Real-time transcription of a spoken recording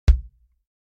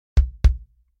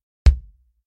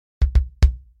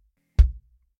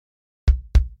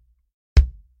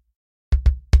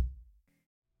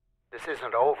This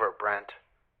isn't over, Brent.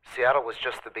 Seattle was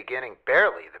just the beginning,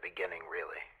 barely the beginning,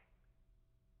 really.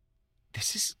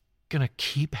 This is gonna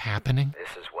keep happening?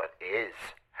 This is what is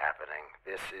happening.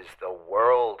 This is the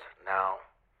world now.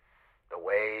 The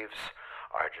waves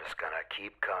are just gonna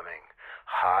keep coming,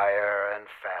 higher and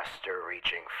faster,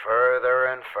 reaching further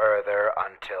and further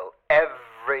until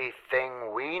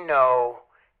everything we know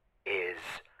is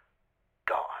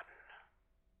gone.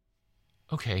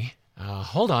 Okay,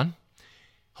 hold on.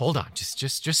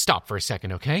 Just stop for a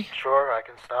second, okay? Sure, I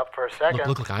can stop for a second.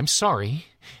 Look, I'm sorry,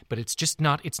 but it's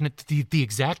not the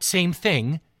exact same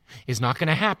thing is not going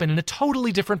to happen in a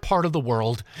totally different part of the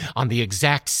world on the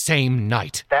exact same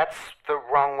night. That's the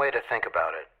wrong way to think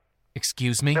about it.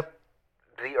 Excuse me?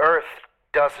 The Earth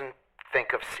doesn't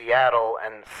think of Seattle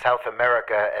and South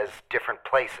America as different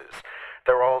places.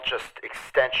 They're all just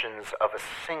extensions of a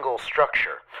single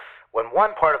structure. When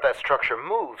one part of that structure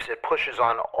moves, it pushes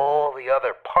on all the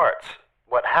other parts.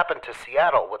 What happened to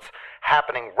Seattle, what's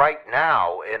happening right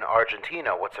now in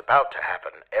Argentina, what's about to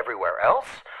happen everywhere else,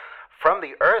 from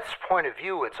the Earth's point of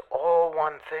view, it's all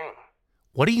one thing.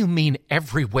 What do you mean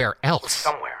everywhere else?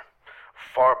 Somewhere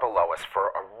far below us for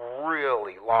a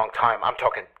really long time. I'm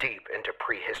talking deep into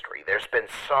prehistory. There's been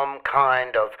some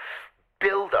kind of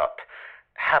buildup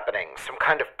happening, some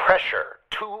kind of pressure.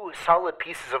 Two solid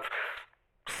pieces of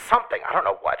something, I don't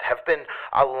know what, have been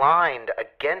aligned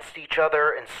against each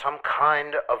other in some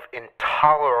kind of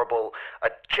intolerable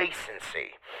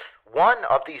adjacency. One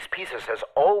of these pieces has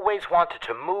always wanted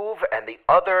to move, and the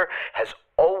other has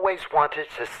always wanted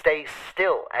to stay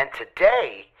still. And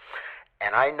today,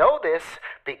 and I know this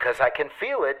because I can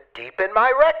feel it deep in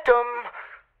my rectum,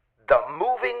 the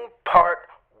moving part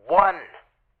won.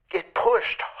 It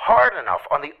pushed hard enough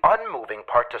on the unmoving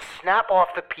part to snap off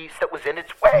the piece that was in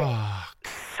its way.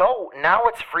 So now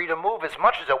it's free to move as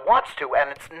much as it wants to, and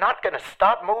it's not going to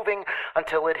stop moving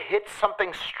until it hits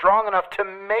something strong enough to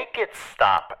make it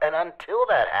stop. And until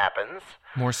that happens...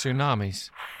 More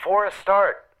tsunamis. For a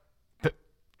start.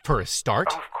 For a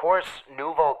start? Of course,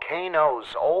 new volcanoes,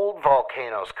 old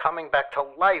volcanoes coming back to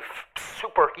life,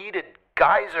 superheated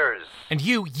geysers. And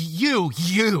you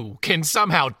can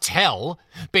somehow tell,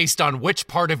 based on which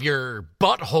part of your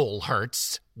butthole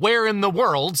hurts, where in the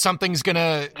world something's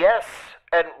gonna... Yes,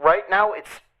 and right now it's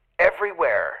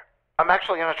everywhere. I'm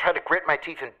actually gonna try to grit my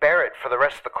teeth and bear it for the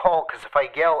rest of the call, because if I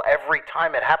yell every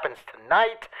time it happens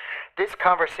tonight, this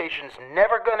conversation's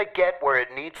never gonna get where it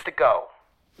needs to go.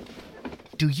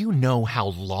 Do you know how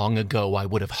long ago I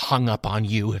would have hung up on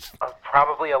you if...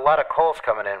 Probably a lot of calls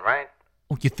coming in, right?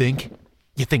 Oh, you think?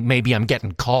 You think maybe I'm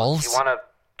getting calls? You want to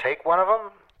take one of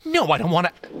them? No, I don't want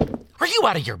to. Are you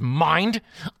out of your mind?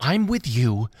 I'm with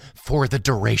you for the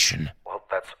duration. Well,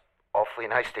 that's awfully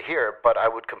nice to hear, but I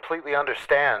would completely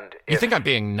understand if... You think I'm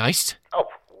being nice? Oh,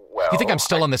 well... You think I'm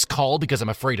still on this call because I'm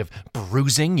afraid of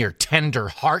bruising your tender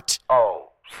heart? Oh,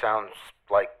 sounds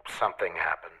like something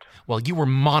happened. Well, you were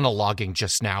monologuing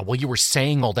just now while you were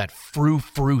saying all that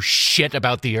frou-frou shit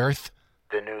about the Earth.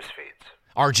 The news feeds.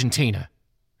 Argentina.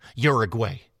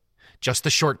 Uruguay. Just the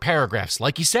short paragraphs,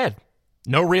 like you said.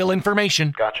 No real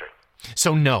information. Gotcha.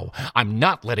 So no, I'm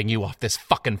not letting you off this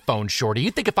fucking phone, Shorty.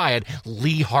 You think if I had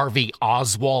Lee Harvey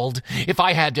Oswald, if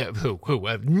I had,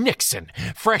 Nixon,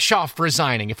 fresh off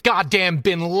resigning, if goddamn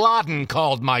Bin Laden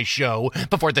called my show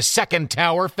before the second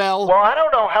tower fell? Well, I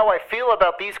don't know how I feel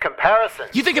about these comparisons.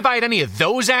 You think if I had any of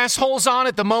those assholes on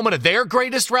at the moment of their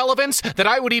greatest relevance, that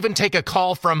I would even take a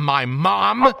call from my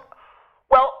mom?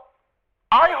 Well,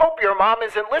 I hope your mom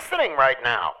isn't listening right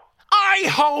now. I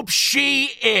hope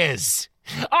she is.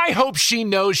 I hope she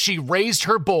knows she raised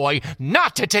her boy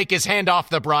not to take his hand off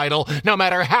the bridle, no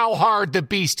matter how hard the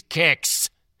beast kicks.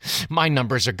 My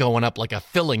numbers are going up like a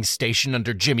filling station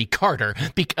under Jimmy Carter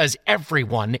because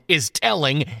everyone is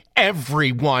telling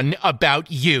everyone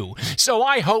about you. So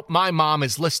I hope my mom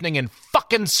is listening in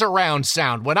fucking surround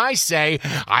sound when I say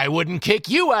I wouldn't kick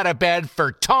you out of bed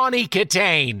for Tawny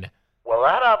Katane. Well,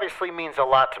 that obviously means a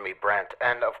lot to me, Brent,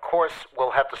 and of course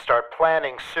we'll have to start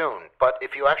planning soon. But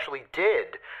if you actually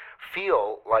did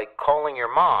feel like calling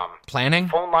your mom... Planning?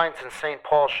 Phone lines in St.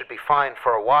 Paul should be fine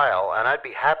for a while, and I'd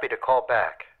be happy to call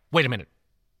back. Wait a minute.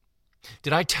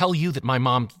 Did I tell you that my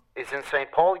mom... Is in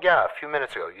St. Paul? Yeah, a few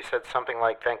minutes ago. You said something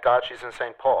like, thank God she's in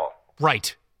St. Paul.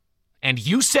 Right. And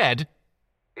you said...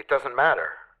 It doesn't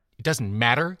matter. It doesn't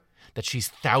matter that she's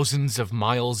thousands of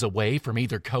miles away from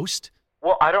either coast?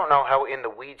 Well, I don't know how in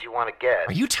the weeds you want to get.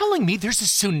 Are you telling me there's a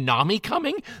tsunami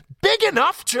coming? Big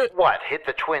enough to... What, hit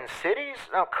the Twin Cities?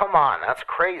 No, come on, that's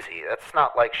crazy. That's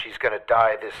not like she's gonna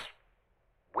die this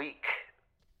week.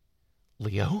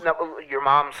 Leo? No, your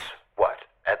mom's, what,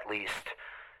 at least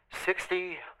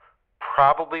 60,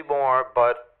 Probably more,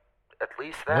 but at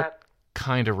least that. What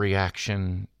kind of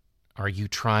reaction are you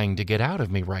trying to get out of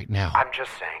me right now? I'm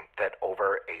just saying that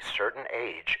over a certain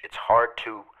age, it's hard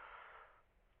to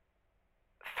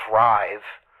thrive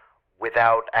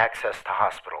without access to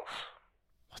hospitals.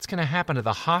 What's going to happen to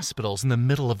the hospitals in the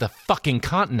middle of the fucking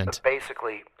continent?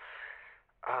 Basically,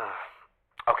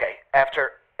 okay,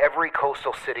 after every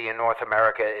coastal city in North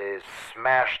America is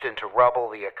smashed into rubble,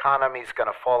 the economy's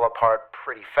gonna fall apart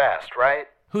pretty fast, right?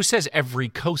 Who says every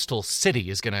coastal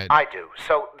city is gonna... I do.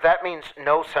 So that means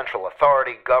no central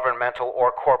authority, governmental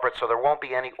or corporate, so there won't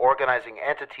be any organizing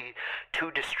entity to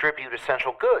distribute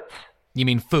essential goods. You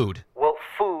mean food? Well,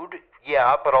 food,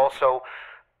 yeah, but also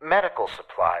medical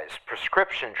supplies,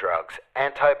 prescription drugs,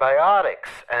 antibiotics,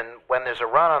 and when there's a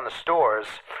run on the stores...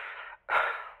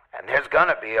 and there's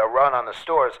gonna be a run on the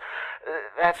stores,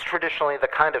 that's traditionally the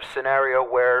kind of scenario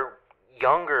where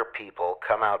younger people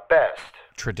come out best.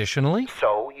 Traditionally?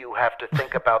 So you have to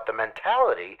think about the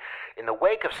mentality in the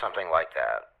wake of something like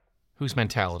that. Whose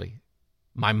mentality?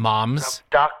 My mom's?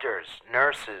 Doctors,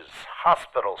 nurses,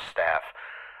 hospital staff.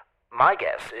 My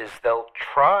guess is they'll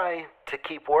try to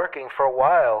keep working for a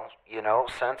while,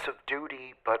 sense of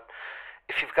duty, but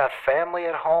if you've got family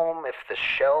at home, if the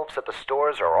shelves at the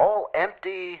stores are all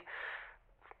empty,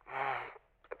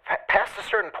 past a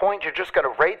certain point, you're just going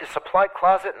to raid the supply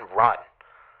closet and run.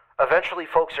 Eventually,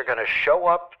 folks are going to show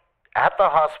up at the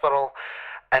hospital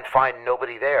and find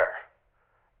nobody there.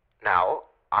 Now,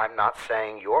 I'm not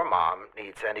saying your mom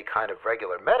needs any kind of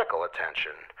regular medical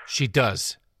attention. She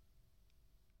does.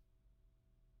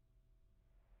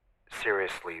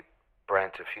 Seriously,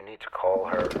 Brent, if you need to call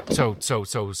her...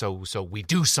 So we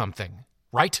do something,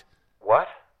 right? What?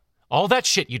 All that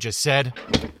shit you just said,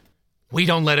 we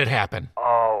don't let it happen.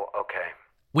 Oh, okay.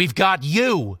 We've got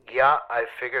you. Yeah, I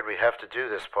figured we'd have to do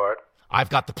this part. I've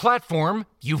got the platform,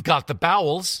 you've got the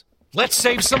bowels. Let's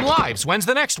save some lives. When's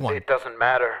the next one? It doesn't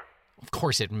matter. Of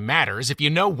course it matters if you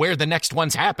know where the next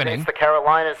one's happening. It's the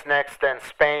Carolinas next, then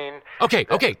Spain. Okay,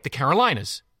 the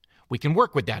Carolinas. We can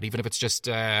work with that, even if it's just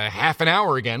half an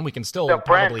hour again. We can still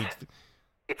probably... Brent,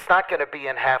 it's not going to be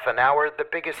in half an hour. The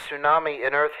biggest tsunami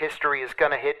in Earth history is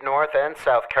going to hit North and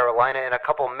South Carolina in a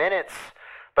couple minutes.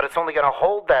 But it's only going to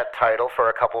hold that title for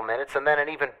a couple minutes, and then an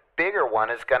even bigger one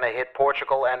is going to hit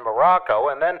Portugal and Morocco,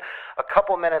 and then a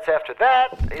couple minutes after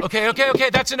that... Okay,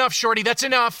 that's enough, Shorty, that's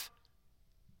enough.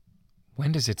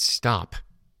 When does it stop?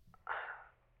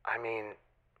 I mean,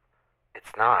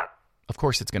 it's not. Of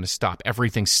course it's going to stop.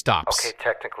 Everything stops. Okay,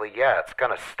 technically, yeah, it's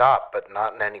going to stop, but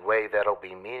not in any way that'll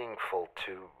be meaningful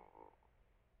to...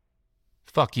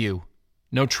 Fuck you.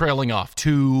 No trailing off.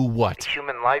 To what?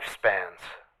 Human lifespans.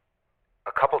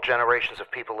 A couple generations of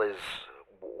people is,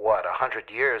 100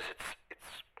 years? It's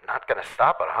not going to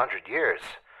stop at 100 years.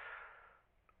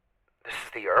 This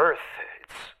is the Earth.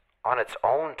 It's on its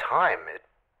own time. It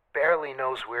barely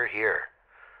knows we're here.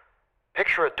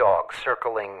 Picture a dog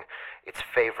circling its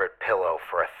favorite pillow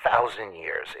for 1,000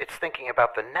 years. It's thinking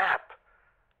about the nap,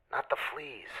 not the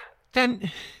fleas.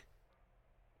 Then...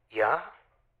 Yeah?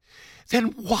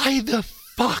 Then why the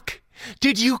fuck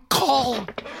did you call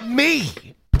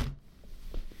me?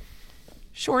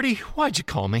 Shorty, why'd you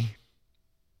call me?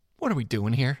 What are we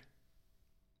doing here?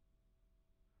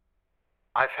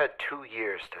 I've had 2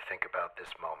 years to think about this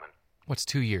moment. What's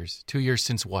 2 years? 2 years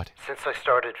since what? Since I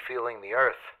started feeling the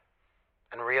Earth.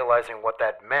 And realizing what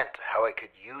that meant, how I could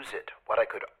use it, what I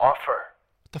could offer.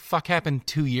 What the fuck happened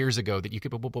 2 years ago that you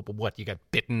could... What, you got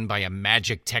bitten by a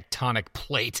magic tectonic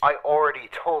plate? I already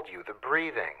told you, the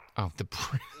breathing. Oh,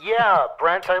 Yeah,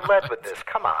 Brent, I led with this,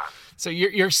 come on. So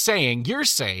you're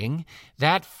saying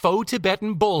that faux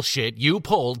Tibetan bullshit you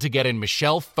pulled to get in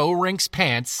Michelle Faux-Rink's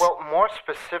pants... Well, more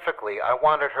specifically, I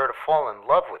wanted her to fall in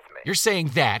love with me. You're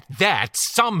saying that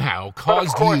somehow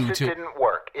caused you to... But of course it didn't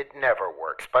work. It never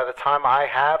works. By the time I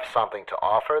have something to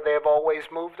offer, they've always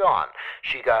moved on.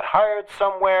 She got hired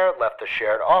somewhere, left the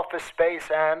shared office space,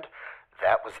 and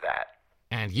that was that.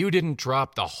 And you didn't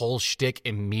drop the whole shtick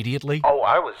immediately? Oh,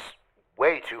 I was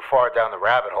way too far down the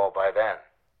rabbit hole by then.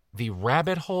 The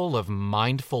rabbit hole of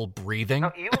mindful breathing?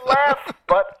 Now, you laugh,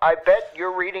 but I bet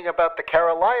you're reading about the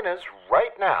Carolinas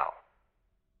right now.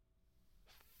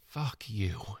 Fuck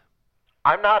you.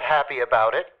 I'm not happy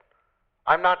about it.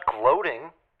 I'm not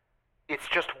gloating. It's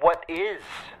just what is.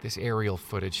 This aerial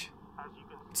footage.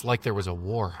 It's like there was a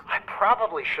war. I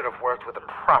probably should have worked with a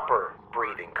proper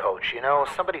breathing coach,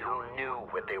 somebody who knew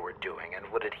what they were doing and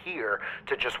would adhere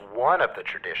to just one of the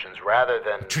traditions rather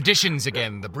than... Traditions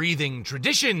again, the breathing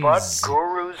traditions. But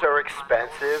gurus are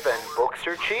expensive and books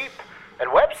are cheap and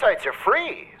websites are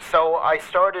free. So I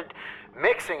started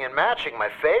mixing and matching my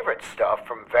favorite stuff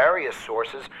from various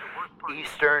sources,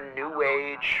 Eastern, New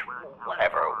Age,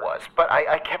 whatever it was. But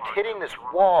I kept hitting this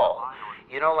wall,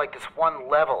 like this one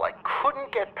level I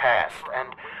couldn't get past, and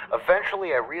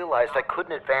eventually I realized I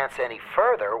couldn't advance any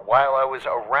further while I was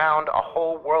around a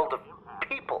whole world of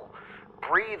people,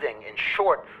 breathing in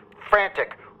short,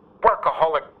 frantic,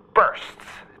 workaholic bursts.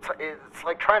 It's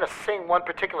like trying to sing one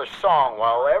particular song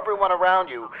while everyone around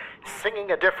you is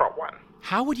singing a different one.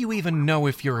 How would you even know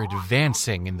if you're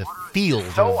advancing in the field?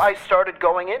 So I started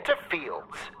going into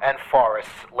fields and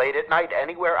forests late at night,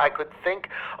 anywhere I could think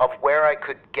of where I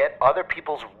could get other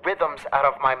people's rhythms out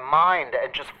of my mind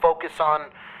and just focus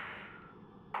on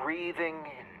breathing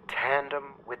in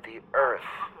tandem with the earth.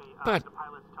 But,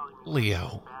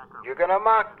 Leo... You're gonna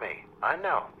mock me, I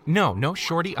know. No,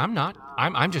 Shorty, I'm not.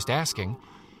 I'm just asking.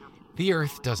 The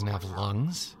earth doesn't have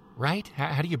lungs, right?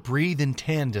 How do you breathe in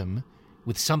tandem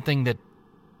with something that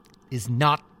is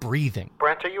not breathing?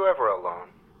 Brent, are you ever alone?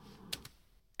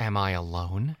 Am I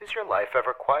alone? Is your life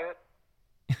ever quiet?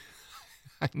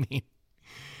 I mean,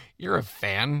 you're a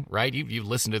fan, right? You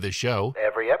listen to the show.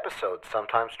 Every episode,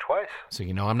 sometimes twice. So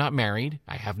you know I'm not married.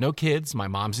 I have no kids. My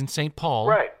mom's in St. Paul.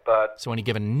 Right, but... So any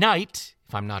given night,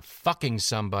 if I'm not fucking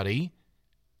somebody,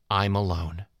 I'm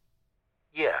alone.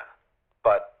 Yeah,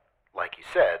 but, like you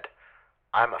said,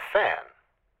 I'm a fan.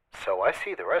 So I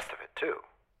see the rest of it, too.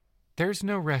 There's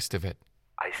no rest of it.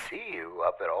 I see you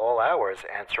up at all hours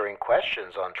answering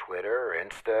questions on Twitter,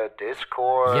 Insta,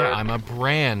 Discord. Yeah, I'm a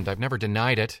brand. I've never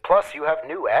denied it. Plus, you have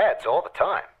new ads all the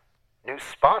time. New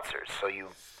sponsors, so you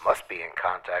must be in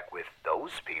contact with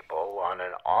those people on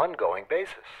an ongoing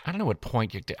basis. I don't know what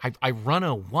point you... I run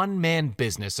a one-man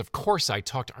business. Of course I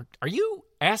talk to... Are you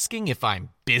asking if I'm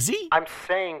busy? I'm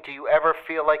saying, do you ever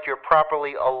feel like you're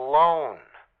properly alone?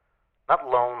 Not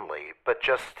lonely, but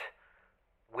just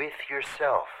with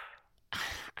yourself.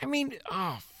 I mean,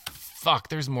 oh, fuck,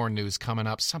 there's more news coming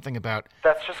up. Something about...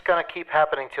 That's just gonna keep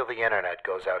happening till the internet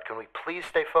goes out. Can we please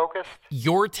stay focused?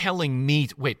 You're telling me...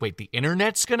 Wait, the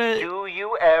internet's gonna... Do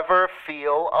you ever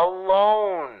feel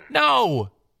alone?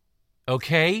 No!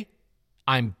 Okay?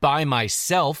 I'm by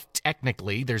myself,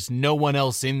 technically. There's no one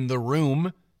else in the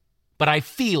room. But I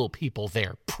feel people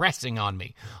there pressing on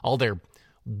me. All their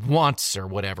wants or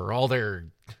whatever. All their...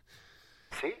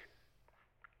 See?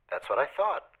 That's what I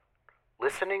thought.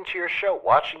 Listening to your show,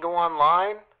 watching you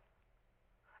online,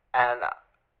 and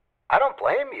I don't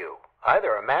blame you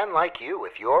either. A man like you,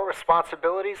 with your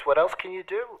responsibilities, what else can you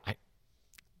do?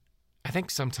 I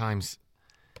think sometimes...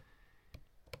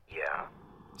 Yeah?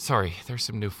 Sorry, there's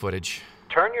some new footage.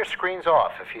 Turn your screens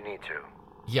off if you need to.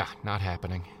 Yeah, not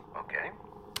happening. Okay.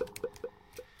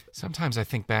 Sometimes I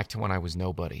think back to when I was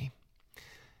nobody,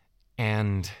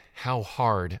 and how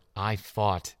hard I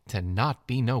fought to not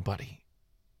be nobody.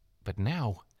 But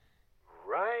now...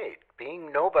 Right.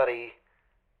 Being nobody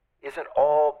isn't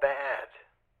all bad.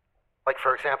 Like,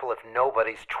 for example, if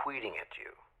nobody's tweeting at you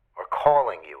or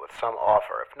calling you with some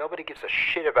offer, if nobody gives a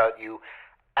shit about you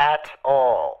at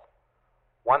all,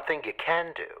 one thing you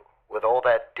can do with all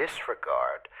that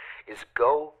disregard is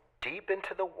go deep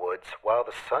into the woods while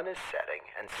the sun is setting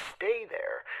and stay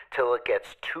there till it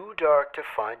gets too dark to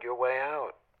find your way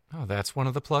out. Oh, that's one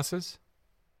of the pluses?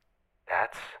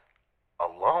 That's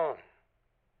alone.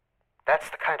 That's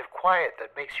the kind of quiet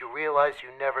that makes you realize you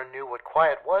never knew what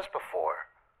quiet was before.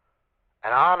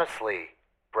 And honestly,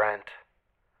 Brent,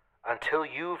 until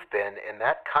you've been in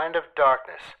that kind of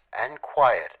darkness and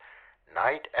quiet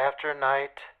night after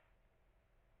night,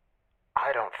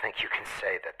 I don't think you can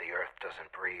say that the earth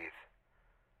doesn't breathe.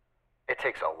 It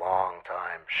takes a long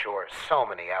time, sure, so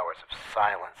many hours of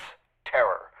silence,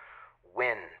 terror,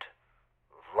 wind,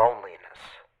 loneliness,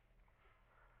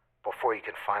 before you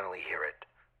can finally hear it,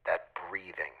 that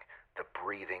breathing, the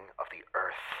breathing of the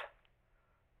earth.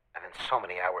 And then so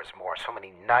many hours more, so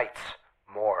many nights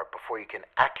more before you can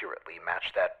accurately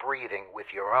match that breathing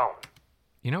with your own.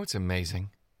 You know, it's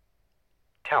amazing.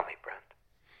 Tell me, Brent.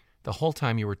 The whole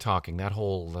time you were talking, that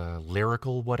whole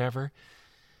lyrical whatever,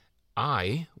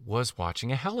 I was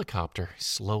watching a helicopter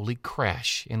slowly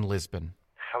crash in Lisbon.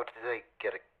 How did they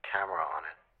get a camera on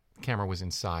it? The camera was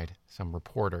inside. Some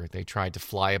reporter, they tried to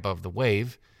fly above the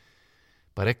wave,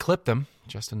 but it clipped them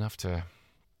just enough to...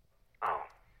 Oh.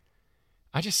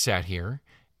 I just sat here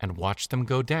and watched them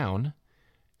go down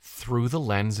through the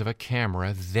lens of a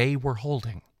camera they were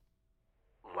holding.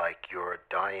 Like you're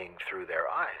dying through their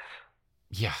eyes?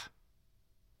 Yeah.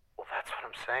 Well, that's what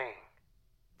I'm saying.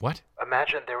 What?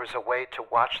 Imagine there was a way to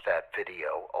watch that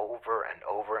video over and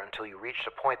over until you reached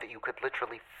a point that you could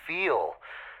literally feel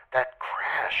that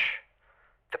crash.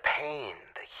 The pain,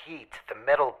 the heat, the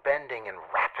metal bending in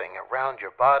rapid wrapping around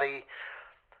your body,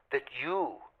 that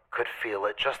you could feel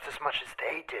it just as much as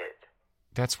they did.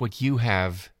 That's what you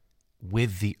have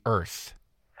with the earth.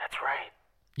 That's right.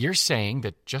 You're saying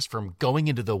that just from going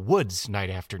into the woods night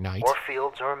after night, Or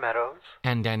fields or meadows.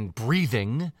 and then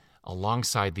breathing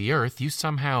alongside the earth, you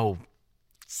somehow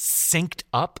synced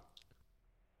up?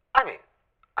 I mean,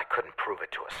 I couldn't prove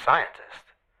it to a scientist.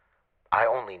 I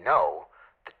only know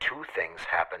the two things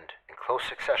happened in close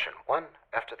succession, one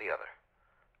after the other.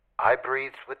 I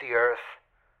breathed with the earth,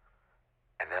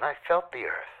 and then I felt the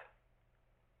earth.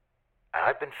 And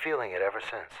I've been feeling it ever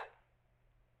since.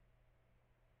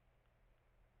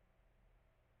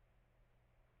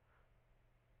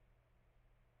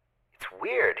 It's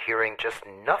weird hearing just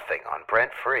nothing on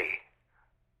Brent Free.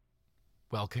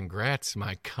 Well, congrats,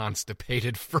 my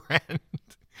constipated friend.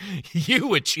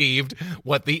 You achieved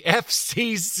what the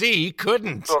FCC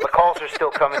couldn't. Well, the calls are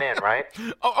still coming in, right?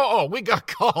 Oh, we got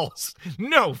calls.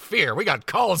 No fear, we got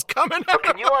calls coming So up.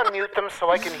 can you unmute them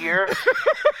so I can hear?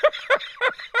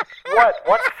 What?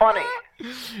 What's funny?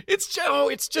 It's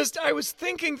just, I was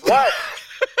thinking. What?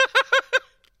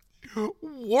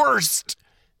 Worst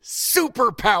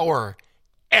superpower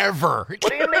ever. What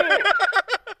do you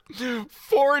mean?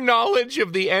 Foreknowledge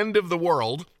of the end of the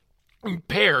world,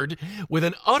 paired with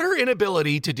an utter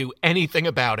inability to do anything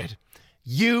about it.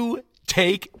 You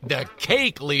take the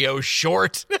cake, Leo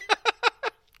Short.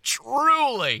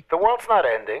 Truly. The world's not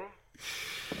ending.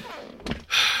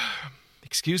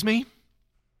 Excuse me?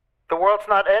 The world's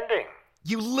not ending.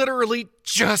 You literally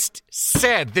just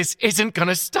said this isn't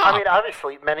gonna stop. I mean,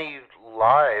 obviously, many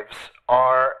lives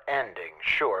are ending,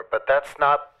 sure, but that's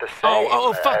not the same.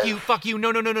 Fuck as- you, fuck you.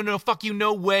 No, fuck you,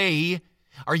 no way.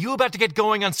 Are you about to get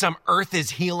going on some Earth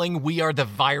is healing, we are the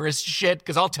virus shit?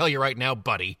 Because I'll tell you right now,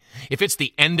 buddy, if it's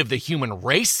the end of the human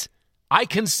race, I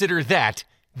consider that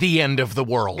the end of the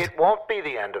world. It won't be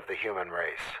the end of the human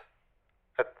race.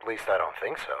 At least I don't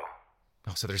think so.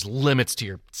 Oh, so there's limits to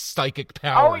your psychic Oh,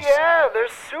 powers. yeah, they're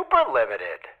super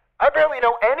limited. I barely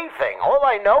know anything. All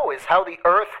I know is how the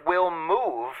Earth will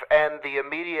move and the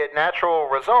immediate natural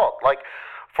result. Like,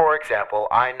 for example,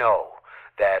 I know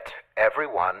that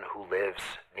everyone who lives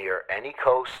near any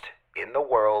coast in the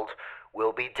world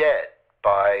will be dead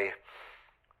by,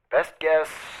 best guess,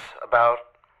 about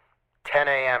 10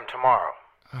 a.m. tomorrow.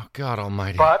 Oh, God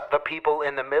almighty. But the people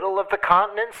in the middle of the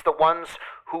continents, the ones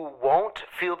who won't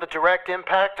feel the direct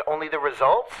impact, only the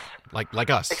results? Like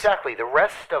us. Exactly, the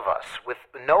rest of us with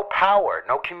no power,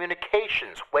 no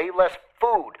communications, way less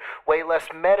food, way less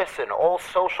medicine, all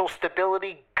social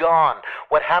stability gone.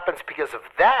 What happens because of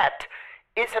that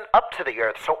isn't up to the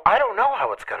Earth, so I don't know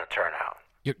how it's going to turn out.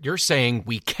 You're saying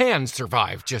we can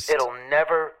survive, just... It'll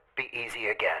never be easy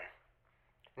again.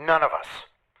 None of us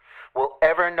will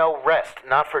ever know rest,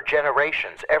 not for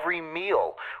generations. Every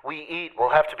meal we eat will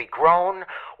have to be grown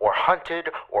or hunted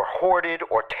or hoarded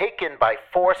or taken by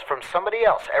force from somebody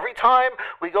else. Every time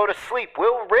we go to sleep,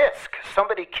 we'll risk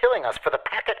somebody killing us for the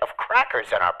packet of crackers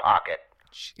in our pocket.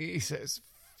 Jesus,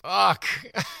 fuck.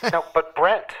 No, but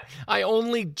Brent, I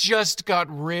only just got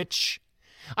rich.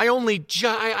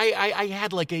 I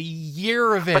had like a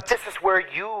year of it. but this is where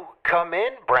you come in,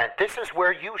 Brent. This is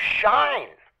where you shine.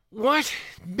 What?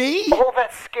 Me? All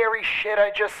that scary shit I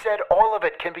just said, all of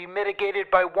it can be mitigated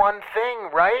by one thing,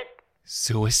 right?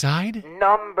 Suicide?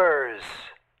 Numbers.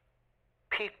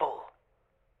 People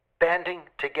banding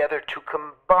together to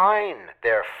combine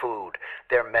their food,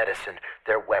 their medicine,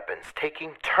 their weapons,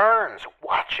 taking turns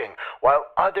watching while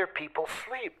other people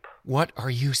sleep. What are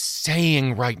you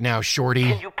saying right now, Shorty?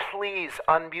 Can you please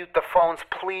unmute the phones,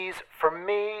 please? For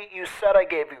me, you said I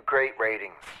gave you great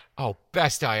ratings. Oh,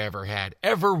 best I ever had.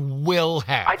 Ever will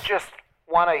have. I just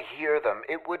want to hear them.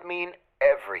 It would mean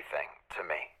everything to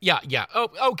me. Yeah. Oh,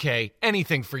 okay.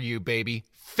 Anything for you, baby.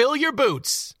 Fill your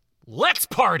boots. Let's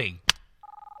party.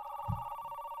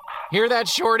 Hear that,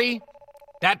 Shorty?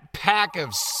 That pack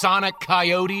of sonic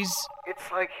coyotes?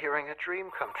 It's like hearing a dream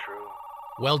come true.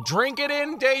 Well, drink it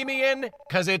in, Damien,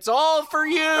 'cause it's all for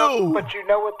you. No, but you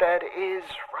know what that is,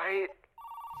 right?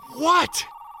 What?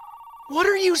 What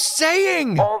are you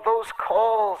saying? All those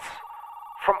calls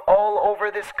from all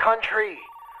over this country.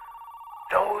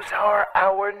 Those are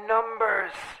our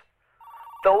numbers.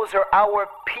 Those are our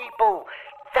people.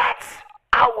 That's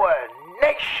our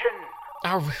nation.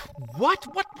 Our what?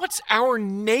 What's our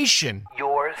nation?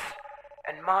 Yours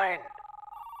and mine.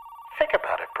 Think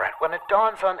about it, Brent. When it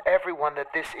dawns on everyone that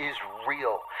this is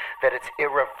real, that it's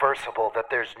irreversible, that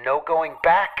there's no going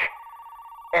back,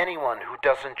 Anyone who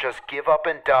doesn't just give up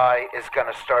and die is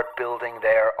gonna start building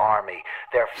their army.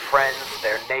 Their friends,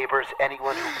 their neighbors,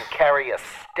 anyone who can carry a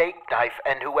steak knife,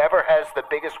 and whoever has the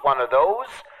biggest one of those,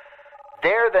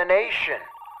 they're the nation.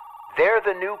 They're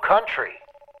the new country.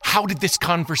 How did this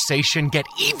conversation get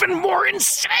even more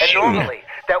insane? And normally,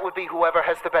 that would be whoever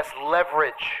has the best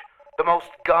leverage, the most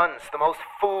guns, the most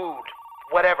food,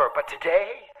 whatever. But today,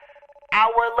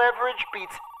 our leverage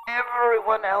beats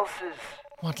everyone else's.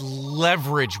 What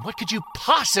leverage? What could you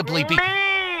possibly be?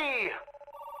 Me!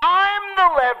 I'm the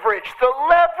leverage. The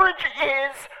leverage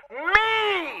is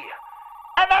me!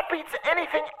 And that beats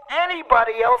anything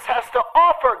anybody else has to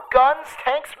offer. Guns,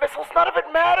 tanks, missiles, none of it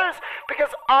matters, because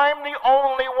I'm the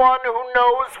only one who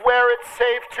knows where it's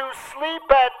safe to sleep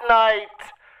at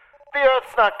night. The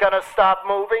Earth's not gonna stop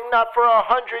moving, not for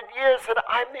 100 years, and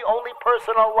I'm the only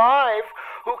person alive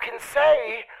who can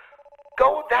say,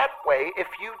 go that way if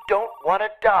you don't want to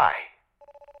die.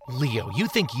 Leo, you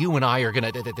think you and I are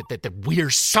gonna... that we're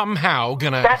somehow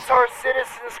gonna... That's our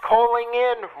citizens calling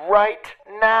in right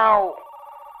now.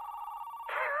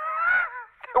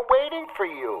 They're waiting for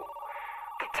you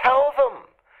to tell them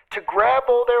to grab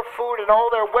all their food and all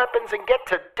their weapons and get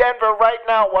to Denver right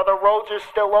now while the roads are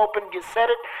still open. You said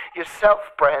it yourself,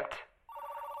 Brent.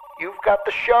 You've got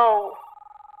the show.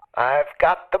 I've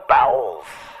got the bowels.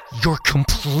 You're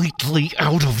completely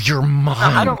out of your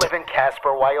mind. I don't live in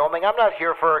Casper, Wyoming. I'm not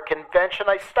here for a convention.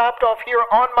 I stopped off here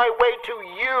on my way to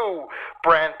you,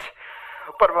 Brent.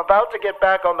 But I'm about to get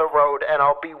back on the road, and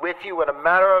I'll be with you in a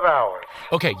matter of hours.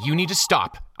 Okay, you need to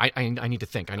stop. I need to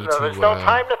think. I need to... There's no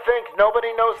time to think.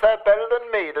 Nobody knows that better than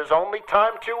me. There's only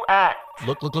time to act.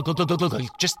 Look.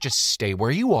 Just stay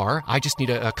where you are. I just need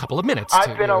a couple of minutes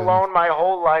I've been alone my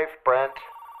whole life, Brent.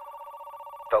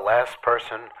 The last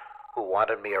person who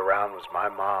wanted me around was my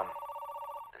mom,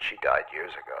 and she died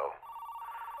years ago.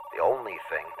 The only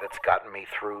thing that's gotten me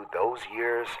through those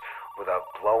years without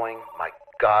blowing my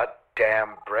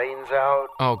goddamn brains out...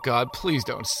 Oh, God, please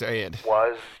don't say it.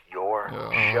 ...was your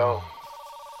show.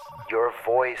 Your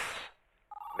voice,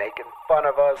 making fun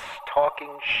of us,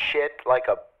 talking shit like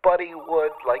a buddy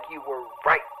would, like you were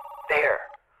right there.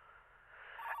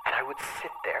 And I would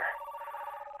sit there,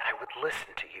 and I would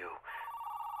listen to you.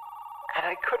 And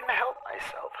I couldn't help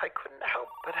myself. I couldn't help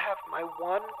but have my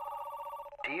one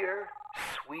dear,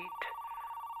 sweet,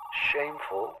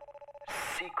 shameful,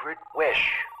 secret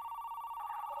wish.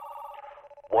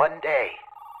 One day,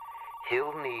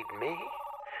 he'll need me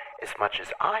as much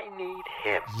as I need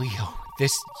him. Leo,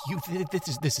 this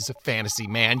is a fantasy,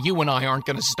 man. You and I aren't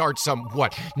going to start some,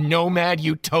 nomad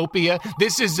utopia?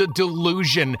 This is a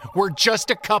delusion. We're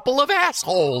just a couple of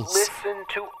assholes. Listen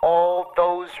to all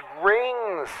those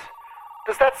rings.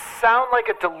 Does that sound like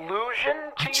a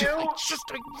delusion to you?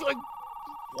 I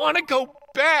want to go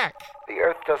back. The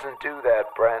Earth doesn't do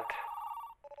that, Brent.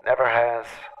 Never has.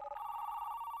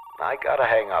 I gotta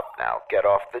hang up now. Get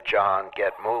off the John,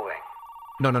 get moving.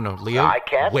 No, Leo. I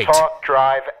can't wait. talk,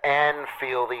 drive, and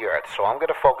feel the Earth, so I'm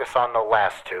gonna focus on the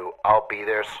last two. I'll be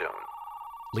there soon.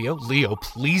 Leo,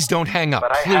 please don't hang up,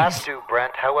 But please. I have to,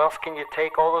 Brent. How else can you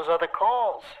take all those other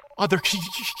calls?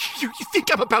 You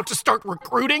think I'm about to start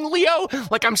recruiting, Leo?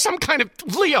 Like I'm some kind of...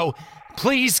 Leo,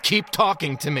 please keep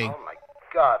talking to me. Oh my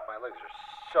God, my legs are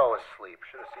so asleep.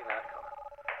 Should have seen that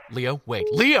coming. Leo, wait.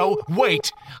 Leo,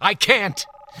 wait. I can't.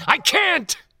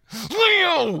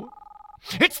 Leo!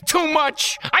 It's too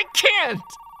much. I can't.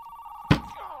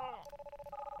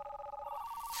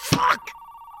 Fuck.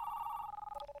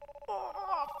 Oh,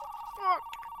 fuck.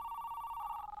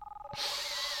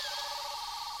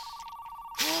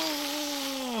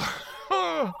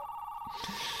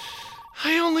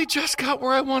 I only just got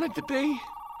where I wanted to be.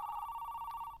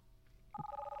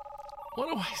 What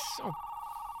do I... So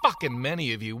fucking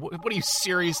many of you. What do you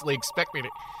seriously expect me to...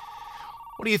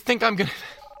 What do you think I'm gonna...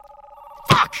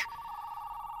 Fuck!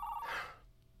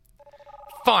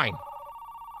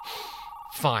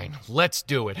 Fine, let's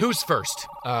do it. Who's first?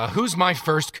 Who's my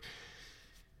first...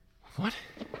 What?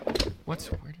 Where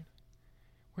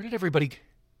did everybody...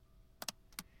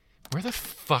 Where the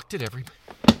fuck did everybody...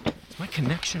 Is my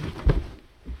connection...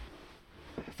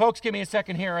 Folks, give me a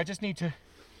second here. I just need to...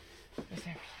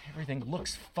 Everything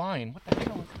looks fine. What the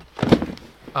hell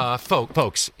is...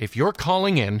 Folks, if you're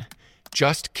calling in,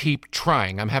 just keep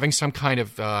trying. I'm having some kind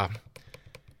of,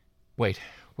 Wait,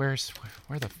 where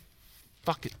the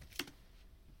fuck...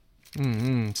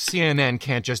 CNN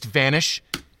can't just vanish.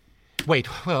 Wait,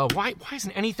 well, why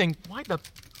isn't anything... Why the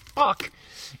fuck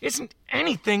isn't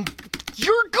anything...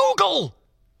 You're Google!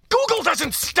 Google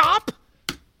doesn't stop!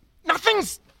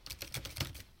 Nothing's...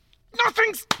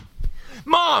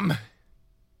 Mom!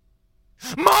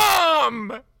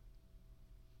 Mom!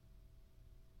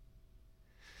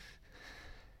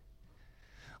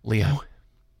 Leo,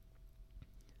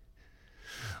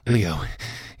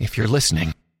 if you're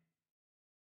listening.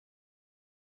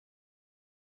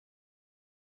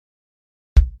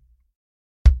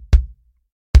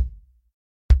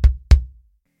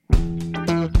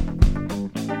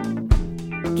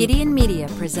 Gideon Media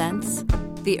presents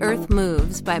The Earth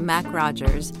Moves by Mac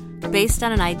Rogers, based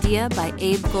on an idea by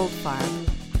Abe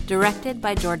Goldfarb, directed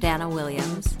by Jordana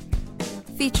Williams,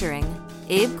 featuring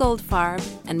Abe Goldfarb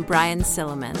and Brian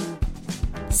Silliman.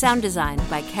 Sound design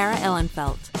by Kara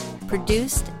Ellenfelt,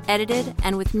 produced, edited,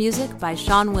 and with music by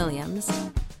Sean Williams.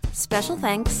 Special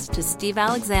thanks to Steve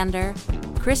Alexander,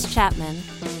 Chris Chapman,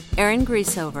 Aaron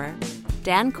Griesover,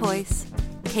 Dan Coyce,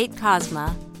 Kate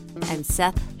Cosma, and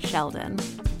Seth Sheldon.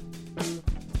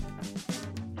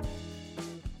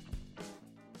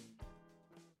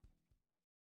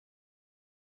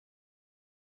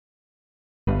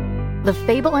 The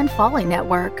Fable and Folly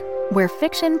Network, where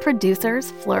fiction producers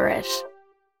flourish.